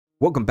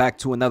Welcome back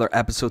to another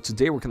episode.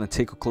 Today we're going to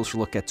take a closer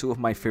look at two of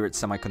my favorite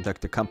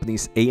semiconductor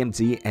companies,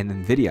 AMD and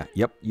Nvidia.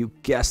 Yep, you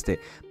guessed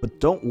it.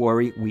 But don't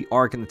worry, we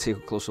are going to take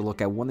a closer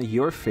look at one of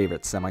your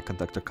favorite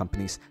semiconductor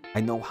companies.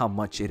 I know how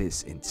much it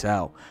is,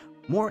 Intel.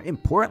 More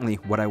importantly,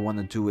 what I want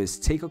to do is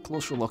take a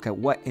closer look at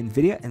what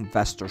Nvidia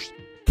investors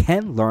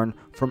can learn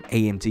from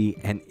AMD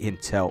and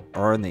Intel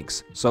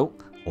earnings. So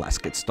let's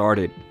get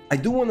started. I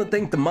do want to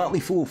thank The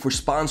Motley Fool for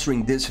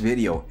sponsoring this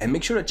video, and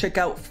make sure to check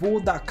out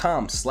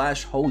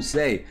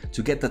fool.com/Jose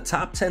to get the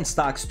top 10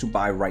 stocks to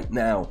buy right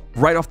now.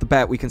 Right off the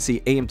bat, we can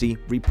see AMD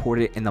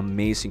reported an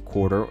amazing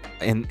quarter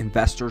and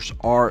investors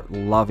are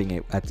loving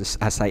it.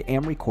 As I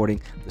am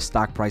recording, the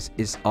stock price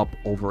is up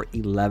over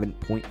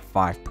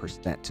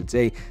 11.5%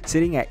 today,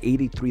 sitting at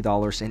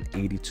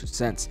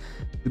 $83.82.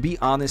 To be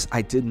honest,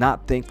 I did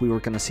not think we were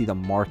going to see the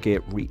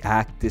market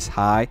react this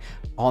high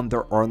on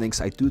their earnings.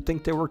 I do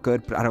think they were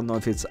good, but I don't know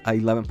if it's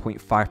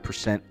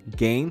 11.5%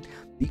 gain.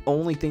 The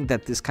only thing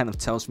that this kind of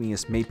tells me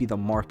is maybe the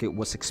market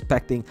was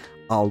expecting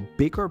a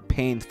bigger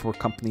pain for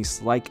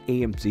companies like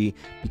AMD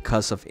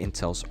because of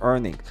Intel's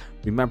earnings.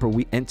 Remember,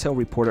 Intel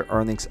reported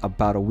earnings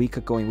about a week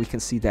ago, and we can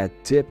see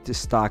that dip the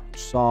stock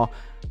saw.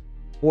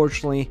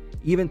 Fortunately,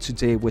 even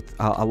today with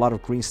a lot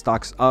of green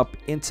stocks up,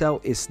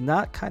 Intel is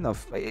not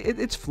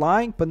it's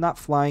flying, but not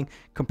flying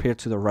compared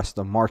to the rest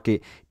of the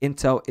market.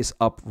 Intel is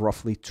up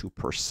roughly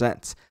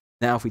 2%.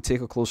 Now, if we take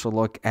a closer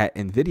look at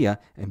Nvidia,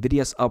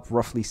 Nvidia's up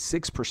roughly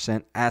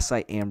 6% as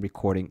I am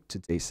recording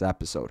today's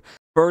episode.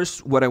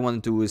 First, what I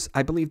want to do is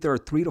I believe there are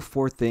 3 to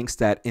 4 things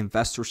that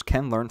investors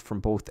can learn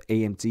from both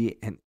AMD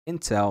and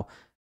Intel.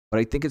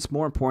 But I think it's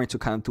more important to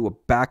kind of do a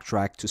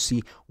backtrack to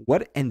see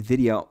what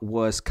Nvidia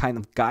was kind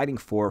of guiding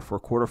for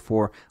quarter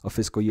 4 of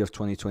fiscal year of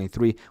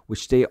 2023,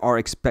 which they are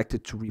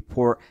expected to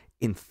report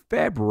in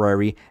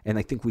February, and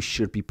I think we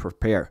should be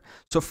prepared.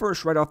 So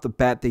first, right off the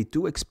bat, they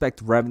do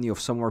expect revenue of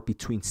somewhere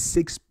between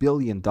 $6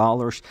 billion.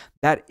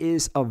 That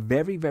is a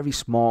very, very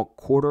small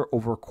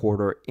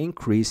quarter-over-quarter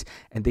increase,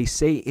 and they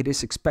say it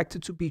is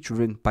expected to be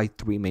driven by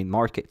 3 main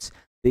markets.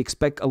 They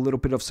expect a little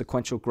bit of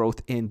sequential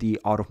growth in the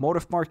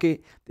automotive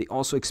market. They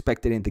also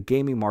expect it in the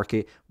gaming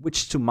market,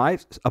 which to my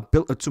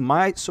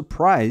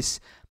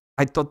surprise,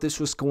 I thought this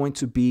was going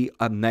to be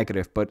a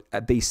negative. But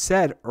they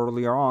said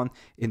earlier on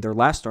in their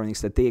last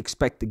earnings that they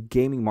expect the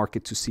gaming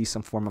market to see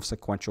some form of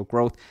sequential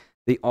growth.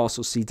 They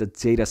also see the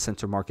data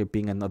center market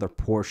being another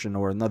portion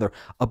or another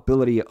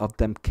ability of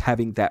them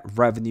having that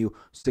revenue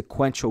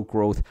sequential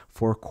growth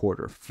for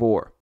quarter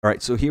 4. All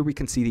right, so here we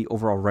can see the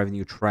overall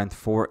revenue trend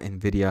for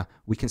Nvidia.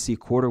 We can see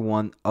quarter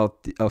 1 of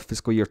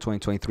fiscal year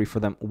 2023 for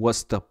them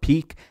was the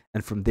peak,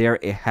 and from there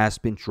it has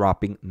been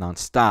dropping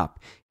nonstop.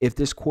 If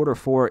this quarter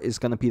 4 is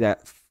going to be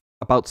that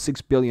about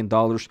 $6 billion,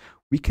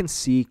 we can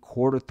see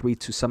quarter 3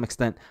 to some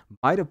extent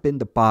might have been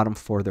the bottom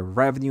for their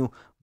revenue,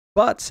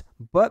 but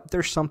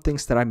there's some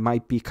things that I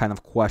might be kind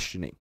of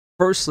questioning.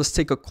 First, let's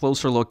take a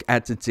closer look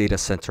at the data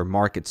center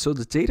market. So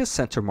the data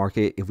center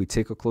market, if we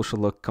take a closer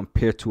look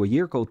compared to a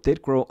year ago,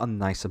 did grow a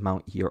nice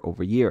amount year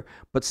over year.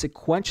 But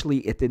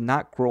sequentially, it did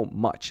not grow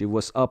much. It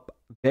was up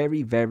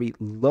very, very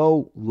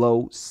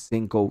low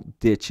single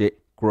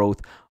digit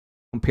growth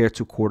compared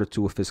to quarter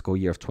 2 of fiscal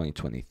year of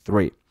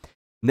 2023.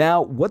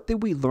 Now, what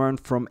did we learn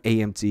from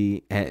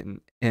AMD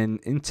and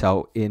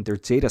Intel in their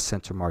data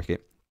center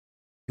market?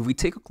 If we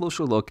take a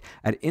closer look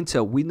at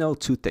Intel, we know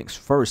 2 things.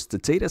 First, the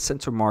data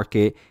center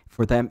market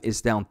for them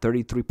is down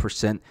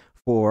 33%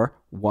 for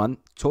one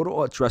total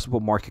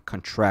addressable market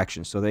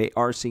contraction. So they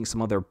are seeing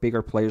some of their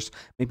bigger players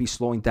maybe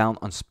slowing down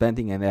on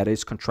spending, and that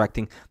is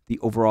contracting the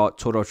overall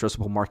total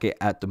addressable market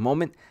at the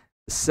moment.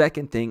 The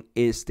second thing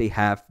is they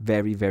have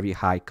very, very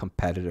high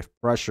competitive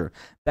pressure.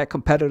 That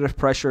competitive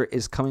pressure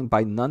is coming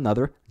by none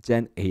other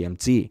than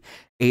AMD.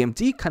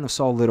 AMD kind of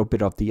saw a little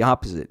bit of the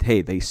opposite.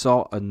 Hey, they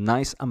saw a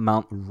nice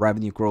amount of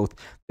revenue growth.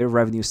 Their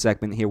revenue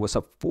segment here was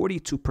up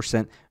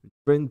 42%,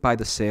 driven by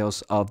the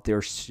sales of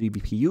their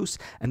CPUs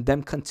and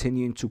them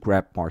continuing to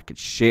grab market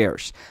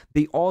shares.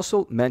 They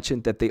also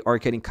mentioned that they are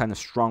getting kind of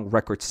strong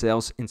record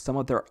sales in some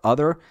of their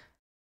other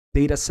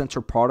data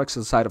center products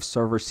inside of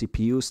server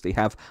CPUs. They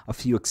have a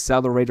few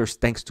accelerators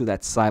thanks to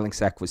that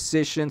Xilinx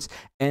acquisitions,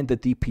 and the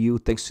DPU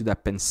thanks to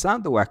that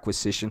Pensando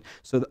acquisition.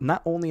 So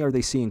not only are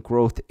they seeing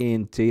growth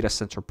in data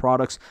center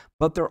products,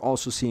 but they're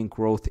also seeing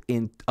growth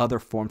in other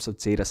forms of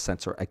data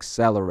center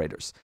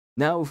accelerators.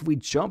 Now, if we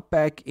jump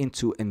back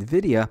into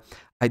Nvidia,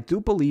 I do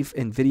believe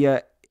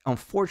Nvidia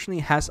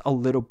unfortunately has a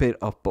little bit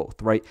of both,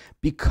 right?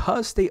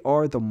 Because they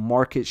are the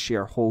market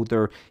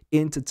shareholder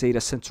in the data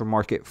center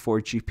market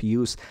for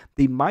GPUs,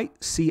 they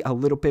might see a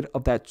little bit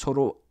of that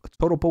total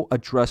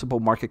addressable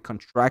market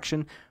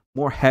contraction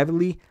more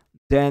heavily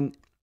than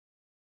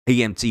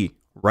AMD,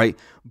 right?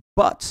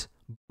 But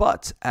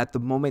at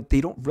the moment,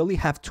 they don't really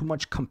have too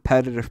much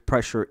competitive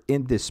pressure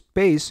in this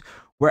space,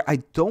 where I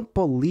don't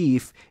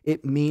believe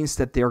it means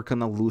that they're going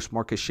to lose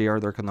market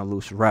share, they're going to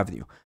lose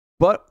revenue.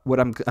 But what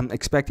I'm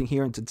expecting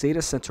here in the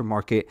data center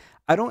market,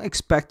 I don't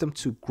expect them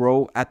to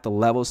grow at the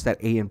levels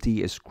that AMD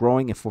is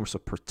growing in forms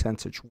of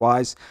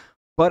percentage-wise.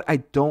 but I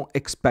don't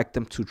expect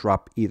them to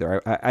drop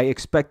either. I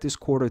expect this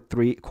quarter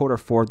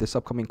four, this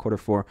upcoming quarter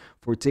four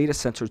for data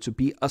center to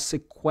be a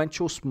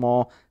sequential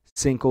small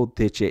single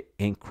digit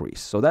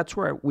increase. So that's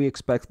where we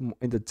expect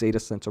in the data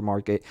center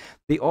market.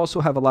 They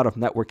also have a lot of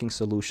networking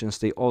solutions.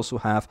 They also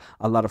have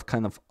a lot of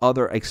kind of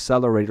other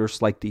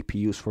accelerators like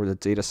DPUs for the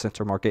data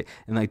center market.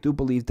 And I do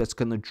believe that's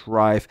going to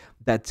drive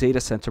that data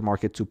center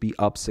market to be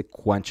up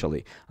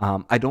sequentially.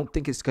 I don't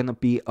think it's going to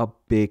be a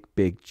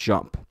big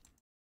jump.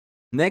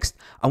 Next,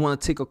 I want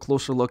to take a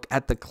closer look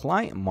at the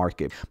client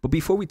market. But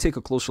before we take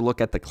a closer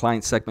look at the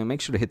client segment,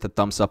 make sure to hit the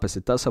thumbs up as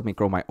it does help me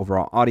grow my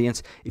overall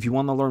audience. If you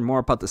want to learn more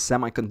about the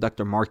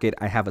semiconductor market,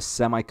 I have a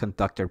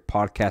semiconductor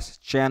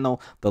podcast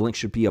channel. The link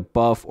should be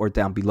above or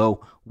down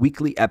below.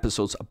 Weekly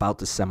episodes about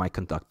the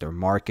semiconductor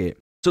market.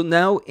 So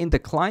now in the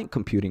client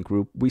computing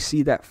group, we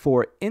see that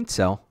for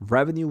Intel,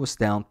 revenue was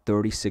down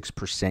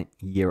 36%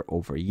 year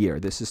over year.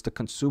 This is the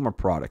consumer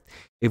product.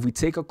 If we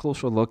take a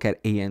closer look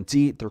at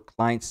AMD, their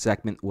client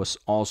segment was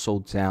also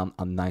down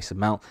a nice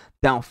amount,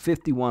 down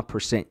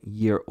 51%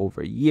 year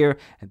over year.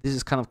 And this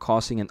is kind of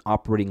causing an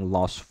operating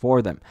loss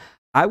for them.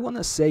 I want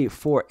to say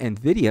for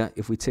Nvidia,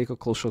 if we take a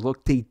closer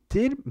look, they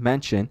did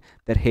mention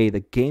that, hey,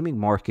 the gaming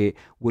market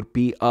would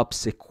be up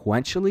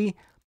sequentially.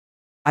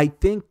 I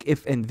think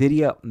if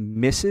Nvidia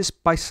misses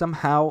by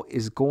somehow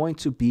is going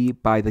to be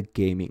by the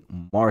gaming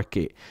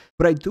market.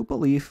 But I do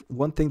believe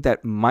one thing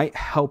that might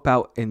help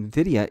out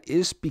Nvidia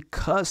is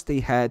because they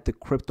had the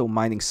crypto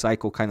mining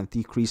cycle kind of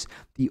decrease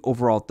the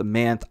overall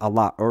demand a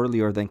lot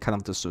earlier than kind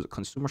of the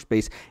consumer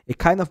space. It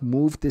kind of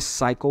moved this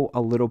cycle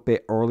a little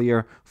bit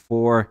earlier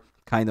for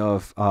kind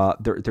of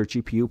their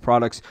GPU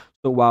products.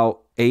 So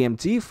while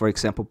AMD, for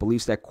example,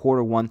 believes that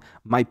quarter one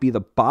might be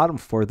the bottom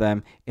for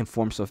them in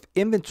forms of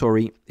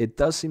inventory, it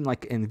does seem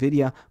like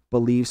Nvidia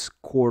believes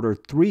quarter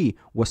three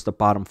was the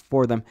bottom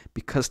for them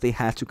because they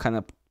had to kind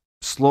of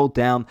slow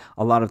down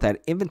a lot of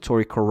that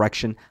inventory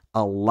correction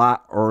a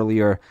lot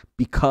earlier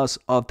because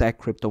of that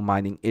crypto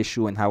mining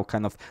issue and how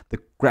kind of the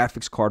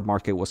graphics card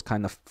market was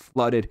kind of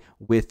flooded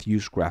with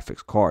used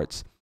graphics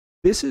cards.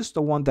 This is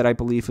the one that I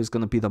believe is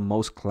going to be the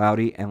most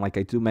cloudy. And like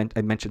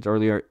I mentioned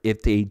earlier,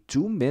 if they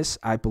do miss,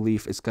 I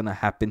believe it's going to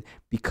happen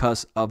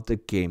because of the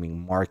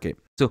gaming market.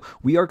 So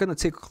we are going to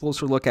take a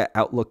closer look at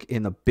outlook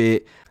in a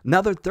bit. Now,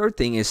 the third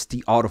thing is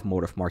the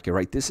automotive market,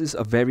 right? This is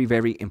a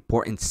very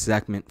important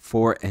segment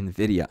for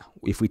Nvidia.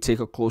 If we take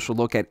a closer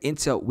look at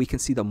Intel, we can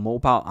see the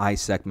mobile eye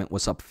segment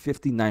was up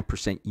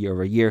 59% year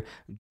over year,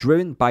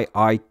 driven by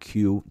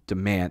IQ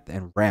demand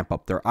and ramp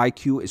up. Their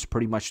IQ is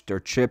pretty much their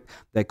chip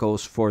that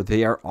goes for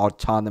their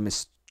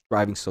autonomous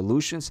driving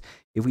solutions.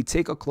 If we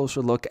take a closer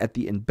look at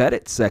the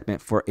embedded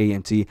segment for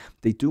AMD,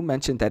 they do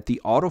mention that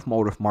the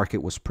automotive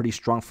market was pretty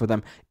strong for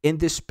them in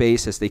this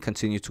space as they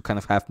continue to kind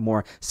of have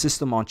more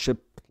system on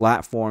chip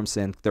platforms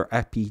and their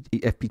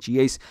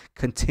FPGAs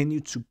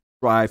continue to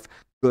drive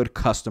good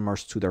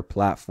customers to their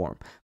platform.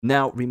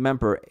 Now,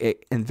 remember,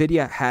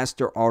 Nvidia has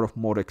their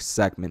automotive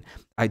segment.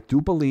 I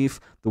do believe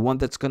the one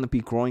that's going to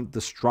be growing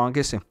the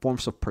strongest in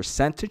forms of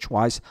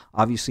percentage-wise,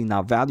 obviously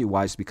not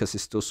value-wise because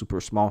it's still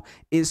super small,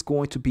 is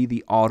going to be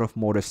the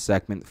automotive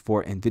segment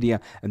for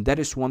Nvidia. And that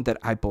is one that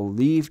I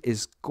believe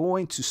is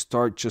going to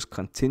start just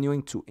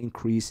continuing to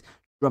increase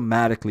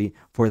dramatically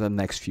for the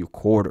next few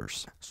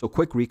quarters. So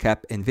quick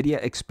recap,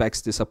 Nvidia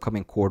expects this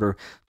upcoming quarter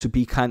to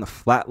be kind of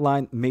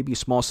flatline, maybe a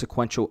small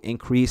sequential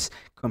increase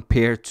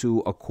compared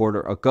to a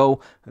quarter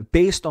ago.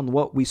 Based on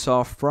what we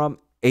saw from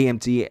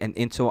AMD and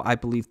Intel, I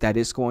believe that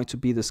is going to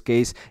be this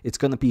case. It's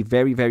going to be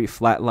very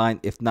flatline,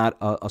 if not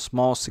a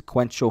small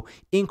sequential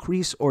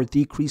increase or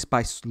decrease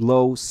by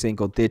low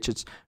single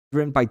digits,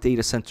 driven by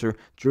data center,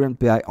 driven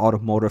by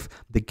automotive.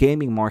 The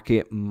gaming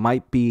market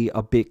might be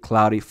a bit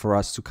cloudy for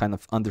us to kind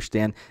of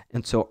understand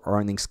until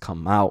earnings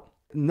come out.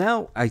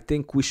 Now, I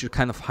think we should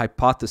kind of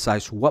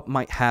hypothesize what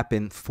might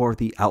happen for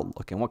the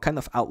outlook and what kind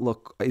of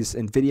outlook is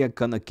Nvidia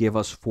going to give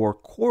us for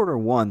quarter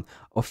one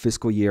of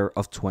fiscal year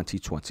of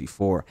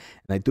 2024.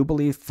 And I do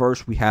believe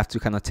first we have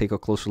to kind of take a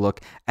closer look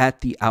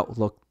at the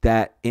outlook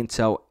that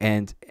Intel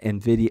and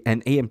Nvidia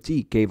and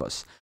AMD gave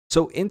us.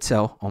 So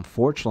Intel,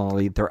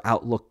 unfortunately, their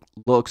outlook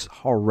looks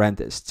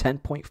horrendous,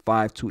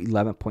 $10.5 to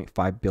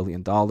 $11.5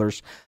 billion.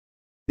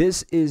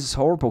 This is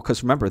horrible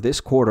because remember, this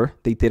quarter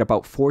they did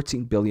about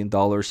 $14 billion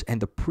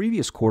and the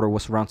previous quarter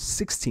was around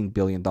 $16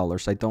 billion. About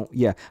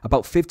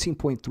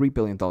 $15.3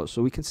 billion.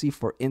 So we can see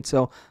for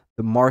Intel,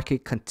 the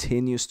market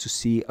continues to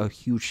see a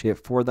huge hit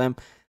for them.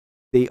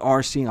 They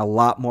are seeing a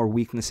lot more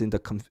weakness in the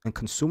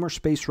consumer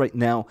space right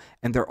now,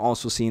 and they're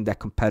also seeing that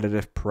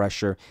competitive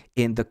pressure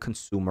in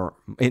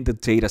the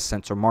data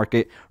center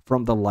market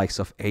from the likes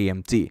of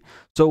AMD.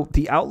 So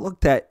the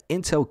outlook that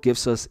Intel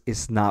gives us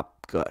is not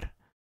good.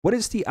 What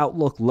is the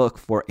outlook look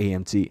for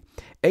AMD?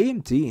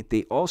 AMD,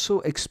 they also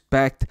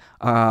expect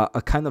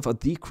a kind of a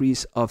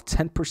decrease of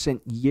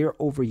 10% year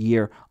over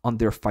year on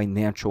their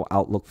financial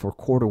outlook for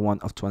quarter one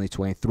of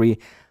 2023.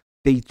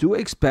 They do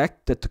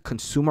expect that the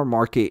consumer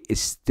market is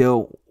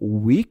still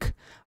weak.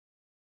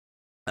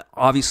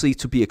 Obviously,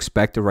 to be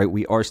expected, right?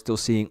 We are still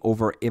seeing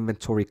over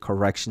inventory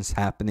corrections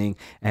happening,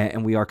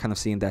 and we are kind of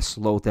seeing that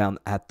slowdown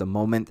at the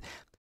moment.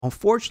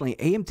 Unfortunately,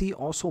 AMD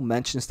also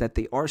mentions that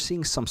they are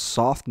seeing some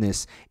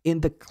softness in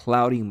the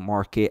clouding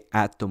market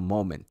at the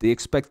moment. They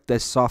expect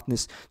that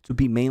softness to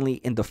be mainly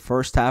in the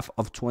first half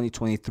of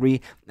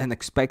 2023 and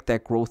expect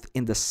that growth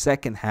in the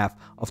second half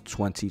of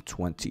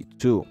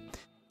 2022.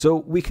 So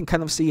we can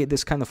kind of see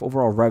this kind of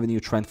overall revenue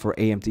trend for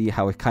AMD,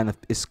 how it kind of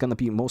is going to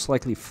be most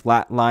likely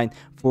flatline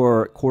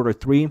for quarter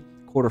 3,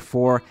 quarter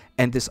 4,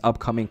 and this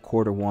upcoming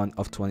quarter 1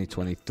 of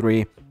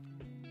 2023.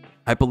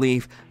 I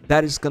believe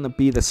that is going to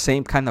be the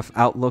same kind of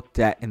outlook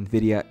that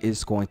Nvidia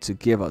is going to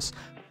give us.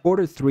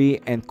 Quarter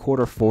 3 and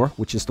quarter 4,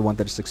 which is the one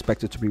that is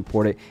expected to be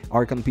reported,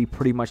 are going to be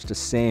pretty much the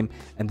same.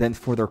 And then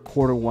for their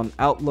quarter 1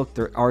 outlook,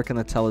 they are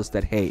going to tell us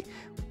that, hey,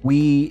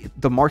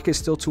 the market is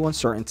still too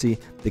uncertainty.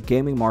 The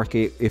gaming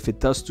market, if it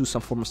does do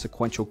some form of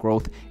sequential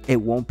growth, it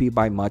won't be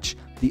by much.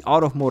 The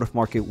automotive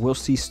market will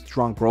see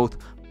strong growth,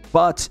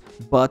 but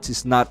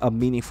it's not a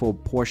meaningful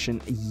portion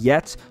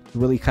yet to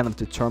really kind of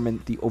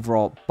determine the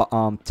overall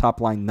top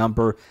line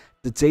number.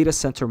 The data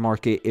center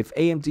market, if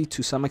AMD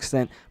to some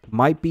extent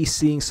might be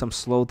seeing some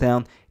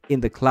slowdown in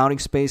the clouding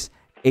space,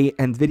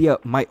 Nvidia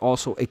might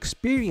also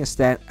experience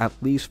that, at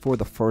least for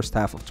the first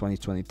half of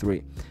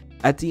 2023.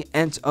 At the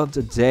end of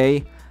the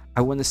day,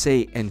 I want to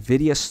say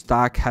Nvidia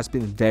stock has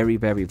been very,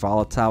 very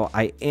volatile.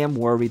 I am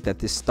worried that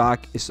this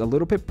stock is a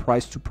little bit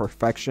priced to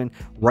perfection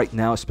right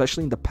now,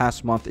 especially in the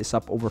past month. It's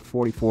up over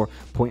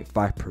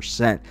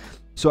 44.5%.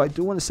 So I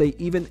do want to say,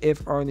 even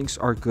if earnings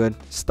are good,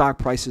 stock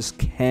prices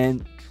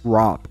can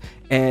drop,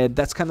 and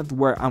that's kind of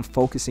where I'm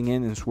focusing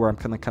in, and is where I'm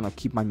gonna kind of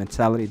keep my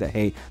mentality that,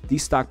 hey,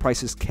 these stock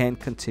prices can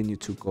continue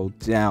to go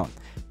down.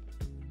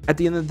 At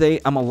the end of the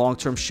day, I'm a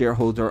long-term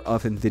shareholder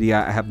of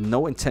Nvidia. I have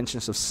no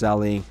intentions of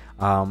selling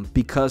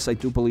because I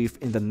do believe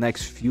in the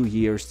next few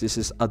years this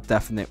is a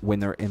definite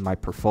winner in my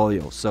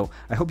portfolio. So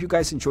I hope you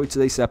guys enjoyed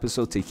today's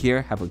episode. Take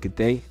care, have a good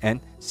day, and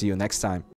see you next time.